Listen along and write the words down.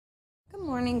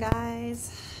morning,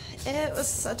 guys. It was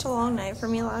such a long night for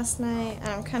me last night.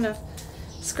 I'm kind of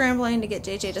scrambling to get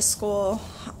JJ to school.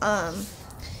 I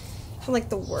had like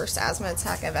the worst asthma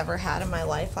attack I've ever had in my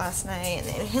life last night, and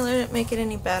the inhaler didn't make it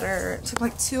any better. It took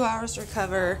like 2 hours to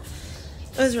recover.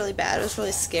 It was really bad. It was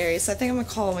really scary. So I think I'm gonna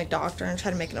call my doctor and try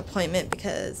to make an appointment,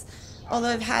 because although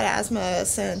I've had asthma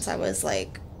since I was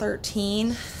like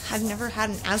 13, I've never had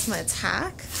an asthma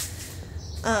attack.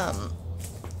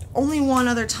 Only one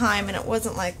other time, and it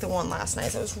wasn't like the one last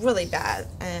night, so it was really bad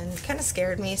and kind of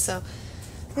scared me. So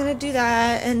I'm gonna do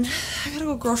that, and I gotta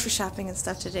go grocery shopping and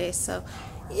stuff today, so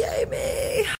yay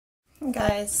me.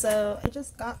 Guys, so I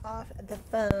just got off the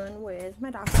phone with my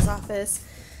doctor's office,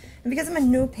 and because I'm a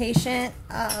new patient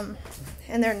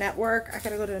in their network, I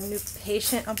gotta go to a new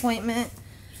patient appointment.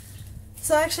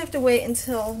 So I actually have to wait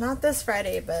until not this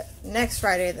Friday, but next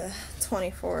Friday, the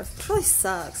 24th. It really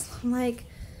sucks.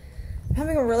 I'm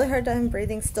having a really hard time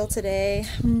breathing still today.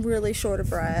 I'm really short of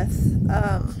breath.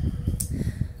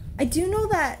 I do know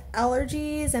that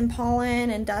allergies and pollen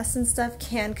and dust and stuff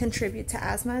can contribute to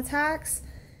asthma attacks.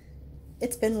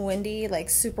 It's been windy, like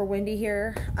super windy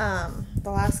here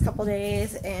the last couple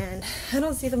days, and I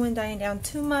don't see the wind dying down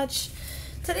too much.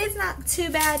 Today's not too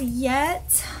bad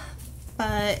yet,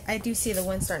 but I do see the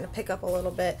wind starting to pick up a little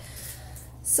bit.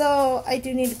 So I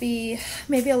do need to be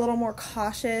maybe a little more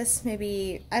cautious.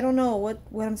 Maybe, I don't know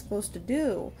what I'm supposed to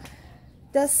do.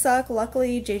 It does suck.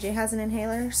 Luckily, JJ has an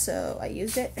inhaler, so I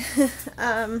used it.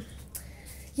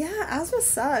 Yeah, asthma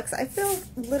sucks. I feel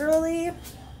literally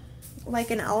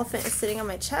like an elephant is sitting on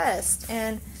my chest.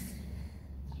 And,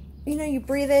 you know, you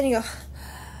breathe in, you go,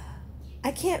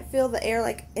 I can't feel the air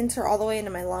like enter all the way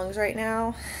into my lungs right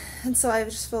now. And so I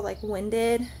just feel like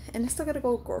winded. And I still gotta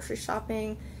go grocery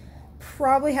shopping.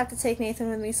 Probably have to take Nathan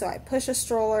with me, so I push a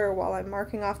stroller while I'm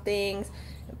marking off things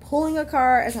and pulling a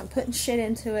cart as I'm putting shit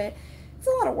into it. It's a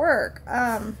lot of work,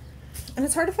 and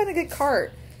it's hard to find a good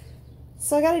cart,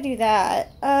 so I gotta do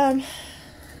that. I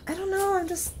don't know, I'm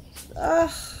just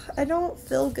I don't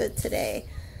feel good today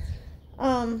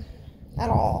at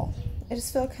all. I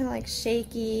just feel kind of like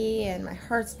shaky, and my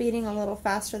heart's beating a little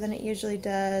faster than it usually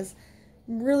does.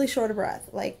 I'm really short of breath.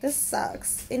 Like, this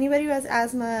sucks. Anybody who has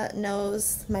asthma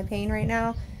knows my pain right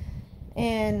now.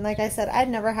 And like I said, I'd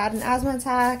never had an asthma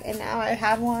attack, and now I've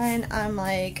had one. I'm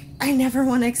like, I never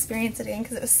want to experience it again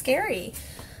because it was scary.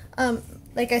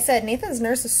 Like I said, Nathan's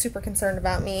nurse is super concerned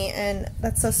about me, and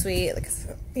that's so sweet. Like,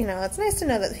 you know, it's nice to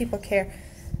know that people care.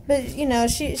 But, you know,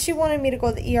 she wanted me to go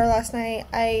to the ER last night.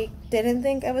 I didn't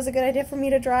think it was a good idea for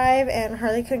me to drive, and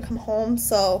Harley couldn't come home,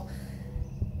 so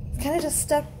kind of just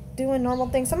stuck doing normal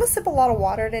things. So I'm gonna sip a lot of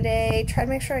water today, try to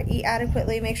make sure I eat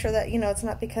adequately, make sure that, you know, it's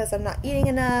not because I'm not eating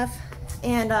enough,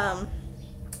 and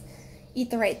eat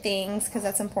the right things, because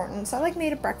that's important. So I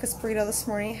made a breakfast burrito this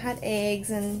morning. I had eggs,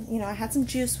 and, you know, I had some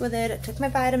juice with it. I took my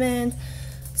vitamins,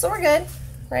 so we're good,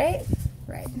 right?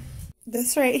 Right.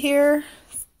 This right here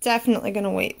is definitely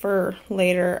gonna wait for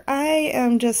later. I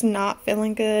am just not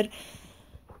feeling good.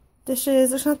 Dishes,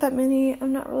 there's not that many.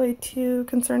 I'm not really too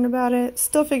concerned about it.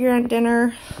 Still figuring out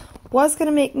dinner. Was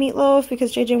gonna make meatloaf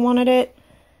because JJ wanted it.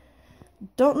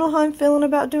 Don't know how I'm feeling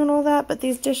about doing all that, but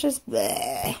these dishes,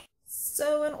 bleh.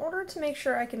 So in order to make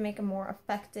sure I can make a more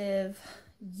effective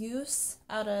use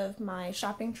out of my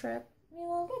shopping trip,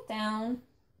 Milo, get down.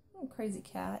 Oh, crazy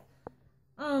cat.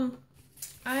 I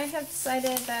have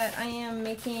decided that I am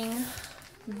making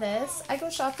this. I go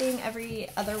shopping every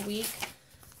other week.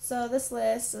 So this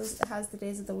list has the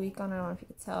days of the week on it. I don't know if you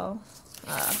can tell,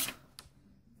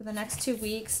 for the next 2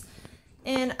 weeks.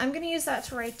 And I'm going to use that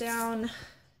to write down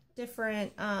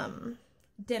different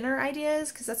dinner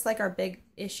ideas, because that's like our big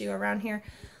issue around here.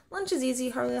 Lunch is easy.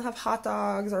 Harley will have hot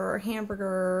dogs or a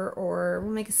hamburger, or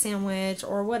we'll make a sandwich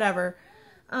or whatever.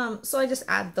 So I just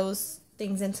add those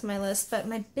things into my list. But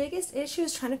my biggest issue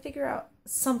is trying to figure out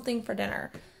something for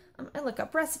dinner. I look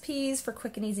up recipes for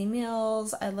quick and easy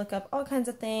meals. I look up all kinds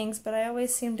of things, but I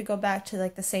always seem to go back to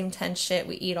like the same 10 shit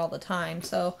we eat all the time.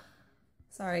 So,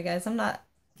 sorry guys, I'm not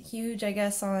huge, I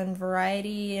guess, on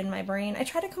variety in my brain. I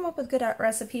try to come up with good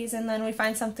recipes, and then we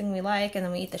find something we like, and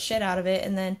then we eat the shit out of it,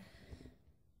 and then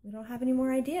we don't have any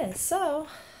more ideas. So,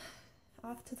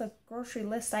 off to the grocery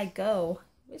list I go.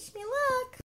 Wish me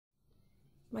luck!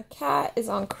 My cat is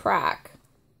on crack.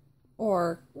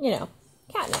 Or, you know,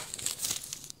 catnip.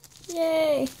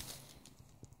 Yay!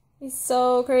 He's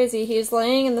so crazy. He's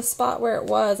laying in the spot where it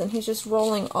was, and he's just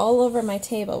rolling all over my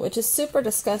table, which is super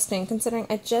disgusting considering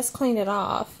I just cleaned it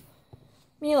off.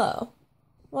 Milo,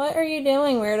 what are you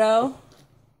doing, weirdo?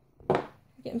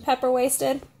 Getting pepper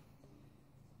wasted?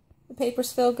 The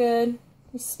papers feel good.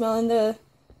 You're smelling the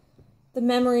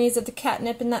memories of the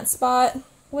catnip in that spot.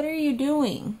 What are you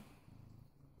doing?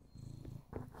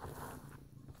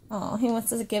 Oh, he wants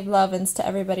to give lovin's to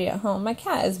everybody at home. My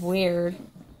cat is weird.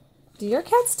 Do your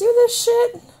cats do this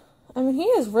shit? I mean, he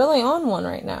is really on one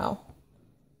right now.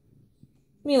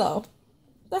 Milo,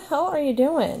 what the hell are you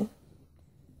doing?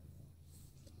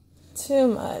 Too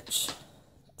much.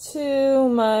 Too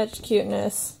much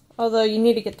cuteness. Although you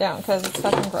need to get down because it's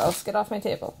fucking gross. Get off my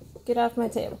table. Get off my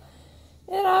table.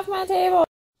 Get off my table.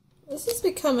 This is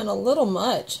becoming a little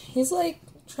much. He's like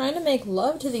trying to make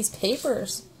love to these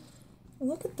papers.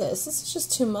 Look at this. This is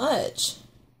just too much.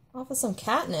 Off of some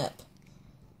catnip.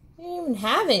 You didn't even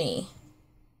have any.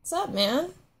 What's up,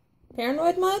 man?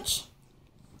 Paranoid much?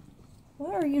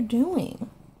 What are you doing?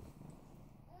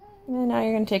 And now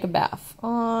you're going to take a bath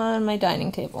on my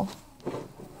dining table.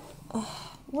 Ugh,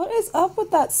 what is up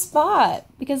with that spot?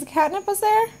 Because the catnip was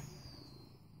there?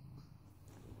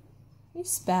 You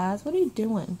spaz, what are you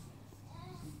doing?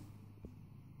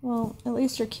 Well, at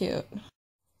least you're cute.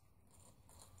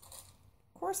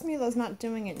 Of course Milo's not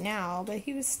doing it now, but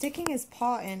he was sticking his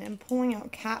paw in and pulling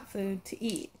out cat food to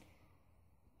eat.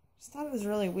 Just thought it was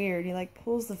really weird. He like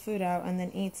pulls the food out and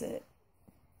then eats it.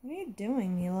 What are you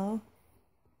doing, Milo?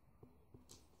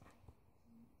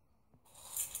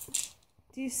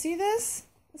 Do you see this?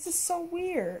 This is so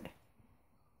weird.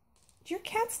 Do your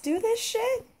cats do this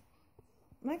shit?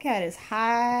 My cat is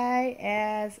high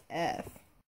as F.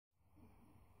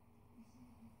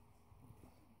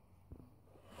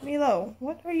 Milo,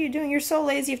 what are you doing? You're so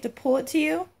lazy you have to pull it to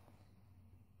you?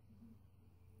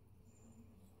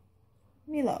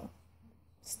 Milo,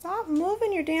 stop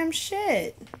moving your damn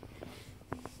shit.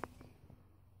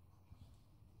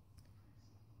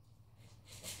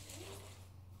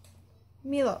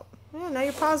 Milo, oh, now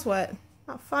your paw's wet.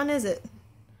 How fun is it?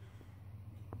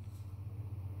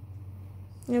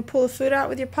 You gonna pull the food out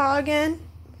with your paw again?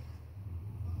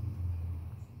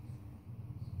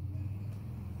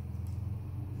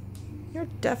 You're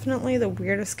definitely the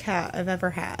weirdest cat I've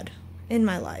ever had in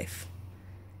my life.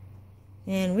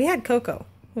 And we had Coco,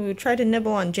 who tried to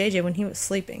nibble on JJ when he was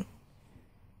sleeping.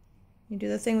 You do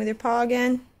the thing with your paw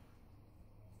again?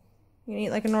 You can eat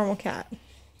like a normal cat.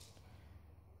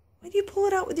 Why do you pull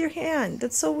it out with your hand?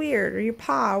 That's so weird. Or your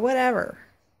paw, whatever.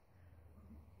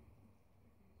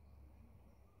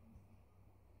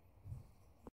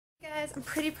 Guys, I'm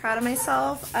pretty proud of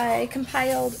myself. I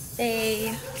compiled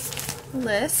a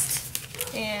list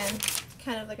and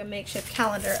kind of like a makeshift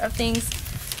calendar of things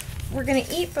we're gonna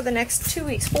eat for the next 2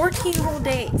 weeks, 14 whole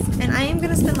days, and I am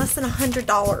gonna spend less than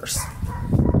 $100.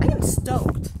 I am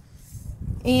stoked.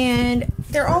 And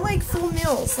they're all like full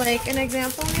meals. Like an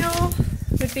example meal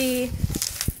would be,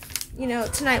 you know,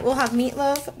 tonight we'll have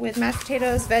meatloaf with mashed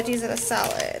potatoes, veggies, and a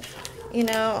salad. You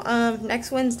know,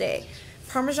 next Wednesday,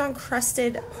 Parmesan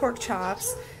crusted pork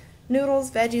chops,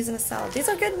 noodles, veggies, and a salad. These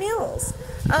are good meals.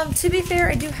 To be fair,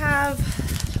 I do have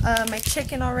my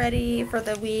chicken already for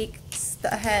the weeks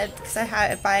ahead because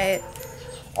I buy it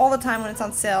all the time when it's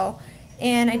on sale.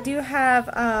 And I do have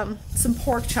some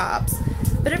pork chops.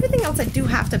 But everything else I do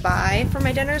have to buy for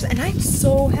my dinners, and I'm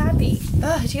so happy.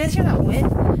 Ugh, did you guys hear that wind?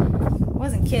 I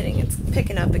wasn't kidding, it's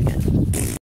picking up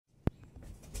again.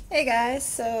 Hey guys,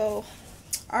 so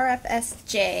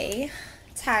RFSJ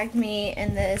tagged me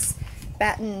in this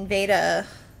Baton Veda,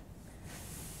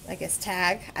 I guess,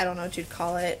 tag. I don't know what you'd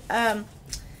call it.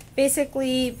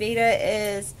 Basically, Veda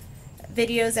is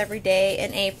videos every day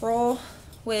in April,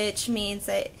 which means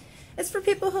that it's for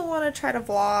people who want to try to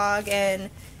vlog and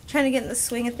trying to get in the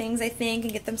swing of things, I think,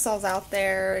 and get themselves out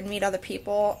there and meet other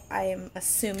people. I am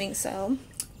assuming so.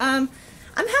 I'm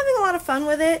having a lot of fun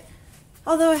with it,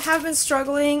 although I have been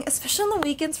struggling, especially on the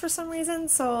weekends for some reason,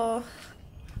 so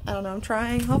I don't know, I'm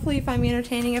trying. Hopefully you find me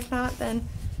entertaining. If not, then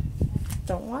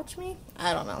don't watch me.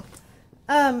 I don't know.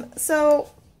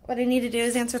 So what I need to do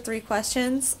is answer 3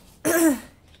 questions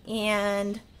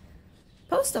and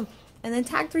post them, and then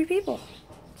tag 3 people.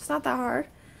 It's not that hard.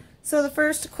 So the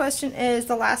first question is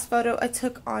the last photo I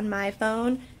took on my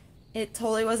phone. It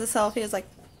totally was a selfie. It was like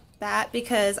that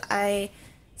because I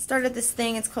started this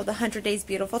thing. It's called the 100 Days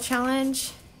Beautiful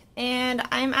Challenge. And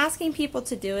I'm asking people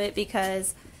to do it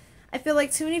because I feel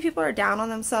like too many people are down on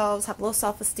themselves, have low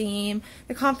self-esteem,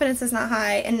 their confidence is not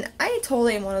high, and I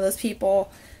totally am one of those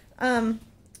people. I'm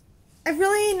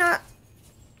really not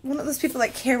one of those people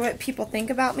that care what people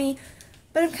think about me.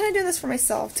 But I'm kind of doing this for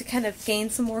myself to kind of gain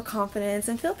some more confidence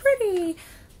and feel pretty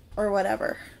or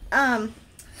whatever.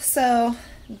 So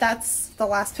that's the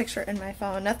last picture in my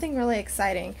phone. Nothing really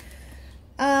exciting.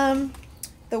 The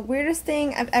weirdest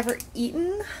thing I've ever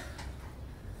eaten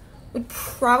would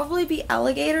probably be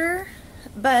alligator,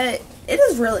 but it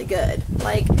is really good.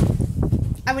 Like,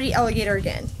 I would eat alligator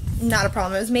again. Not a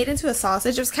problem. It was made into a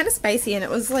sausage. It was kind of spicy and it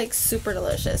was like super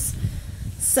delicious.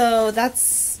 So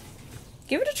that's,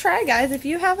 give it a try, guys. If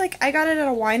you have like, I got it at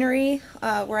a winery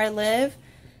where I live.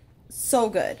 So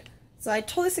good. So I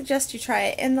totally suggest you try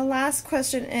it. And the last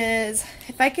question is,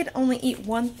 if I could only eat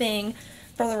one thing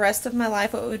for the rest of my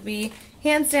life, what would be?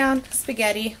 Hands down,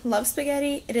 spaghetti. Love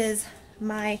spaghetti. It is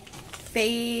my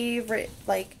favorite,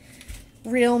 like,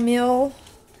 real meal.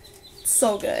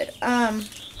 So good.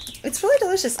 It's really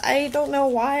delicious. I don't know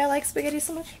why I like spaghetti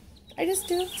so much. I just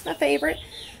do. It's my favorite.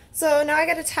 So now I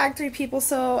got to tag 3 people.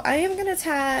 So I am going to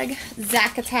tag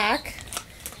Zack Attack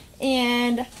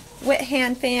and Wet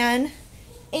Hand Fan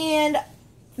and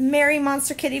Mary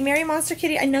Monster Kitty. Mary Monster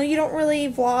Kitty, I know you don't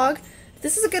really vlog.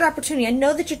 This is a good opportunity. I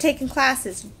know that you're taking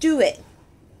classes. Do it.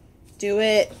 Do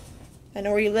it. I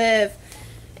know where you live.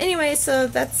 Anyway, so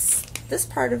that's this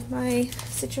part of my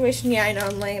situation. Yeah, I know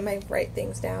I'm laying my write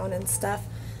things down and stuff.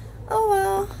 Oh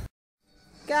well.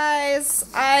 Guys,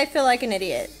 I feel like an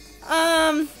idiot.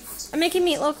 I'm making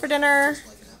meatloaf for dinner.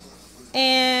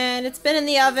 And it's been in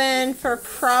the oven for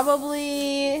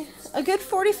probably a good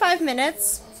 45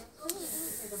 minutes.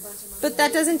 But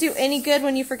that doesn't do any good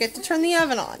when you forget to turn the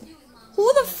oven on.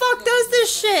 Who the fuck does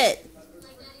this shit?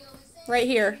 Right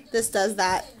here. This does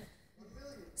that.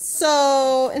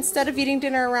 So instead of eating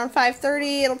dinner around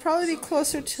 5:30, it'll probably be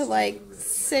closer to like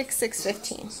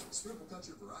 6:15.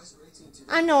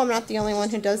 I know I'm not the only one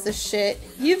who does this shit.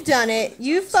 You've done it.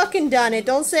 You've fucking done it.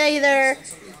 Don't say either.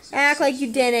 Act like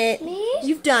you didn't. Me?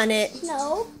 You've done it.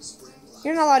 No.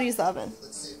 You're not allowed to use the oven.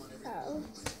 Oh.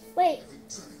 Wait.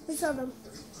 Let's show them.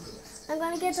 I'm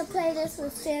gonna get to play this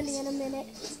with Sandy in a minute.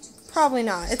 Probably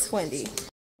not. It's windy.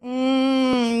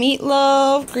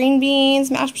 Meatloaf, green beans,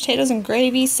 mashed potatoes and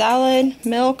gravy, salad,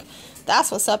 milk.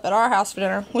 That's what's up at our house for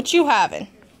dinner. What you having?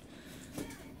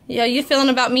 Yeah, you feeling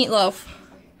about meatloaf?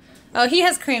 Oh, he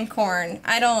has creamed corn.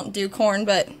 I don't do corn,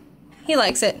 but he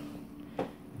likes it.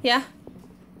 Yeah?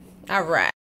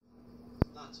 Alright.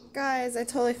 Guys, I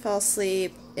totally fell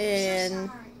asleep and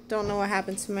don't know what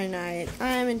happened to my night.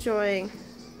 I'm enjoying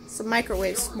some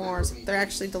microwave s'mores. They're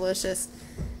actually delicious.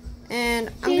 And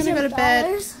I'm gonna go to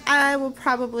bed. I will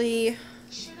probably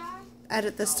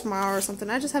edit this tomorrow or something.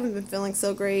 I just haven't been feeling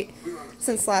so great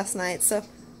since last night, so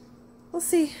we'll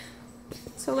see.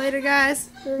 So later, guys.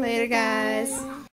 Later, guys.